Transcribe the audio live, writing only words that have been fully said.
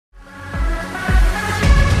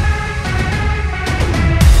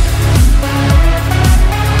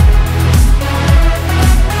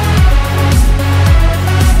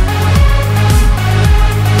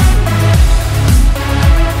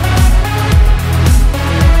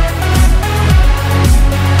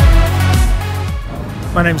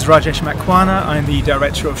My name is Rajesh Makwana. I'm the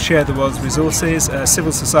director of Share the World's Resources, a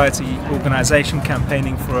civil society organisation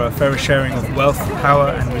campaigning for a fairer sharing of wealth, power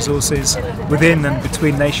and resources within and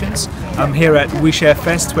between nations. I'm here at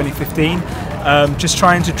ouisharefest 2015, just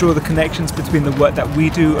trying to draw the connections between the work that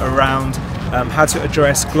we do around how to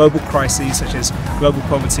address global crises such as global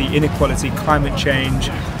poverty, inequality, climate change,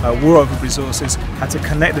 war over resources, how to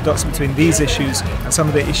connect the dots between these issues and some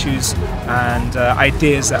of the issues and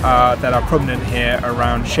ideas that are prominent here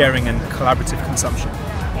around sharing and collaborative consumption.